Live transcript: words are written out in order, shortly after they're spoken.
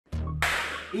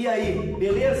E aí,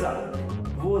 beleza?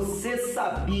 Você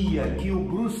sabia que o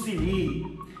Bruce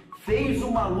Lee fez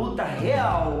uma luta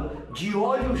real de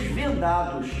olhos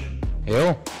vendados?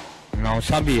 Eu? Não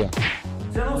sabia.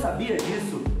 Você não sabia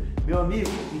disso? Meu amigo,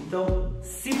 então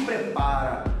se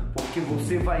prepara, porque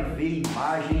você vai ver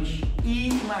imagens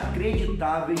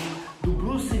inacreditáveis do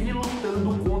Bruce Lee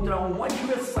lutando contra um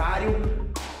adversário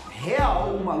real,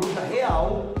 uma luta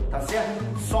real, tá certo?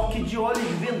 Só que de olhos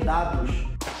vendados.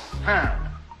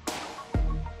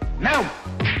 Não!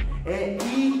 É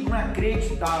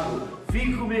inacreditável.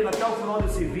 Fique comigo até o final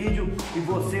desse vídeo e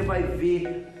você vai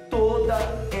ver toda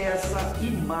essa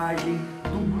imagem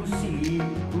do Bruce Lee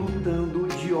lutando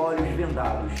de olhos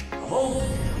vendados, tá bom?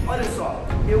 Olha só,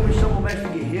 eu me chamo Mestre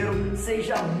Guerreiro,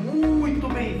 seja muito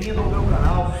bem-vindo ao meu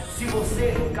canal. Se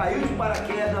você caiu de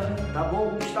paraquedas, tá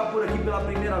bom? Está por aqui pela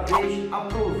primeira vez,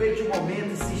 aproveite o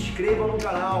momento e se inscreva no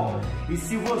canal. E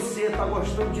se você está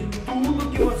gostando de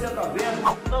tudo que você está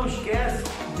vendo, não esquece,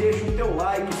 deixa o teu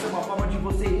like, isso é uma forma de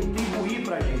você retribuir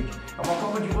pra gente. É uma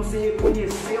forma de você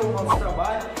reconhecer o nosso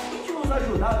trabalho e de nos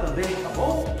ajudar também, tá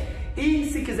bom?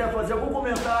 E se quiser fazer algum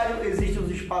comentário, existem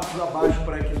os espaços abaixo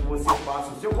para que você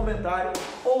faça o seu comentário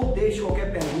ou deixe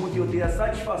qualquer pergunta e eu tenho a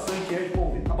satisfação de te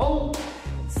responder, tá bom?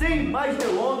 Sem mais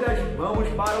delongas, vamos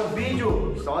para o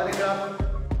vídeo. Histórica.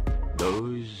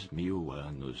 2000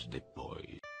 anos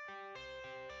depois.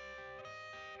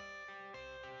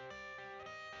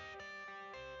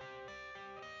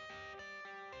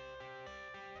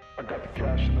 I got the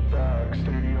cash in the bag,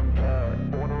 stadium packed.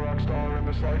 Born a rock star in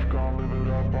this life, gonna live it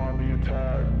up on the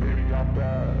attack. Baby, I'm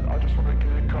bad, I just wanna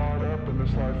get caught up in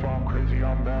this life. I'm crazy,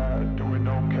 I'm mad, doing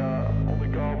no cap. Only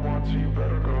God wants you,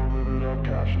 better go live it up.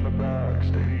 Cash in the bag,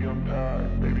 stadium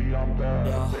packed. Baby, I'm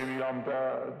bad, baby, I'm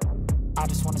bad. I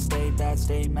just wanna stay bad,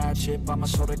 stay mad. Chip on my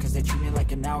shoulder cause they treat me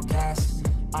like an outcast.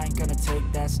 I ain't gonna take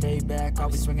that, stay back. I'll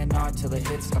be swinging hard till the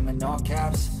hits come in all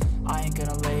caps. I ain't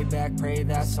gonna lay back, pray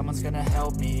that someone's gonna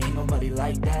help me, ain't nobody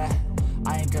like that.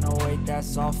 I ain't gonna wait,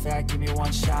 that's all fact. Give me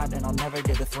one shot and I'll never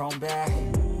get the throne back.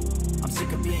 I'm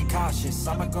sick of being cautious,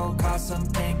 I'ma go cause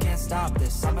something, can't stop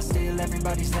this. I'ma steal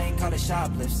everybody's lane, call it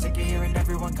shoplift. Sick of hearing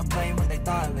everyone complain when they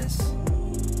thoughtless.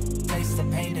 Taste the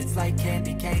pain, it's like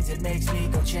candy canes. It makes me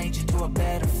go change into a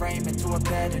better frame, into a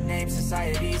better name.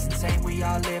 Society's insane, we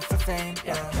all live for fame,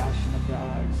 yeah. Cash in the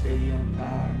bag, stadium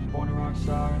packed. Born a rock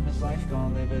star in this life,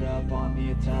 gonna live it up on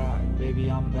the attack. Baby,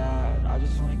 I'm bad, I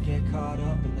just wanna get caught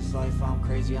up in this life. I'm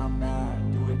crazy, I'm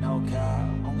mad, do it no cap.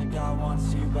 Only God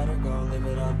wants you, better go live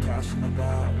it up. Cash in the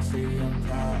bag, stadium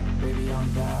packed. Baby, I'm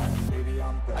bad, baby,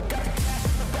 I'm bad. I got the cash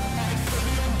in the bag,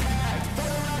 stadium packed.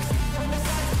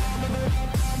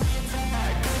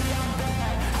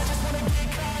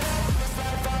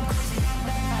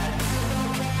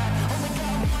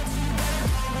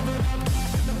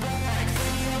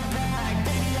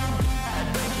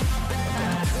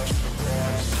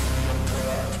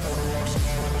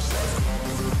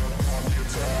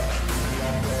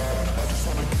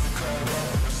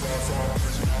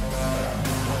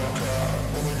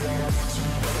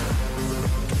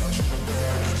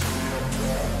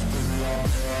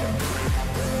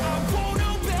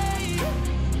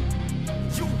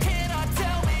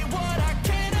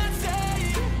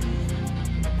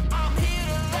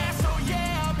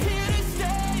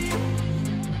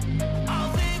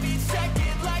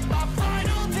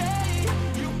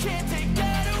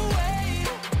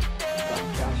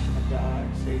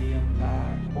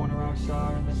 Born a rock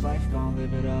star in this life, gonna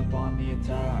live it up.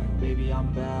 Baby,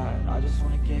 I'm bad, I just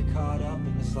wanna get caught up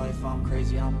in this life. I'm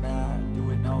crazy, I'm mad, do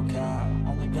it no cap.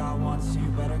 Only God wants you,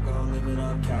 better go live it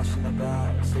up. Cash in the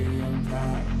bag, stadium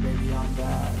packed. Baby, I'm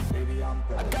bad, baby, I'm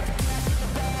bad. I got the cash in the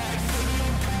bag,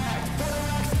 stadium packed.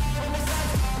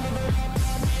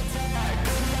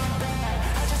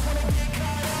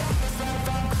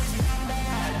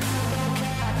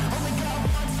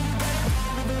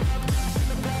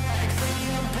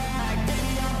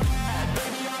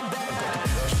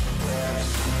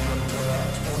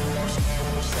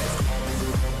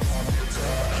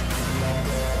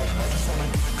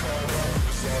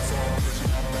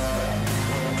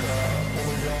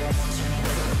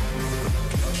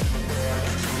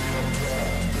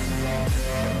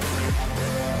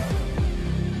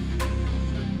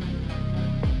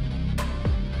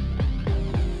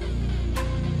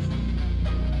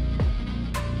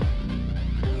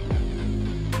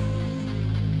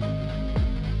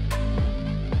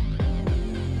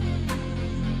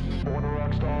 Born a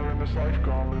rock star in this life,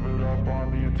 gonna live it up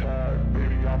on the attack.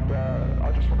 Baby, I'm bad,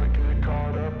 I just wanna get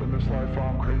caught up in this life.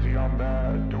 I'm crazy, I'm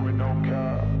mad, do it no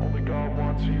cap. Only God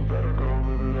wants you, better go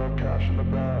live it up. Cash in the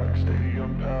bag,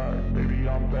 stadium packed. Baby,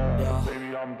 I'm bad, baby, I'm bad.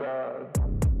 Baby, I'm bad, baby, I'm bad.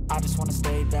 I just wanna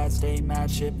stay bad, stay mad,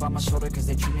 chip on my shoulder cause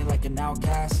they treat me like an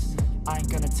outcast. I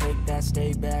ain't gonna take that,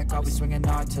 stay back, I'll be swinging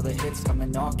hard till the hits come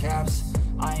in all caps.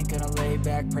 I ain't gonna lay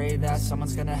back, pray that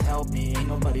someone's gonna help me, ain't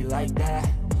nobody like that.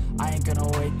 I ain't gonna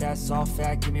wait, that's all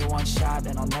fact, give me one shot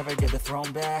and I'll never get the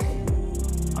throne back.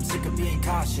 I'm sick of being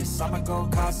cautious, I'ma go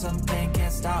cause something,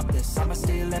 can't stop this. I'ma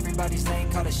steal everybody's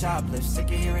lane, call it shoplift. Sick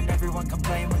of hearing everyone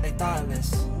complain when they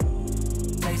thoughtless.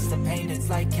 Taste the pain, it's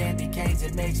like candy canes,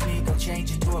 it makes me go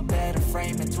change into a better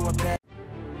frame, into a better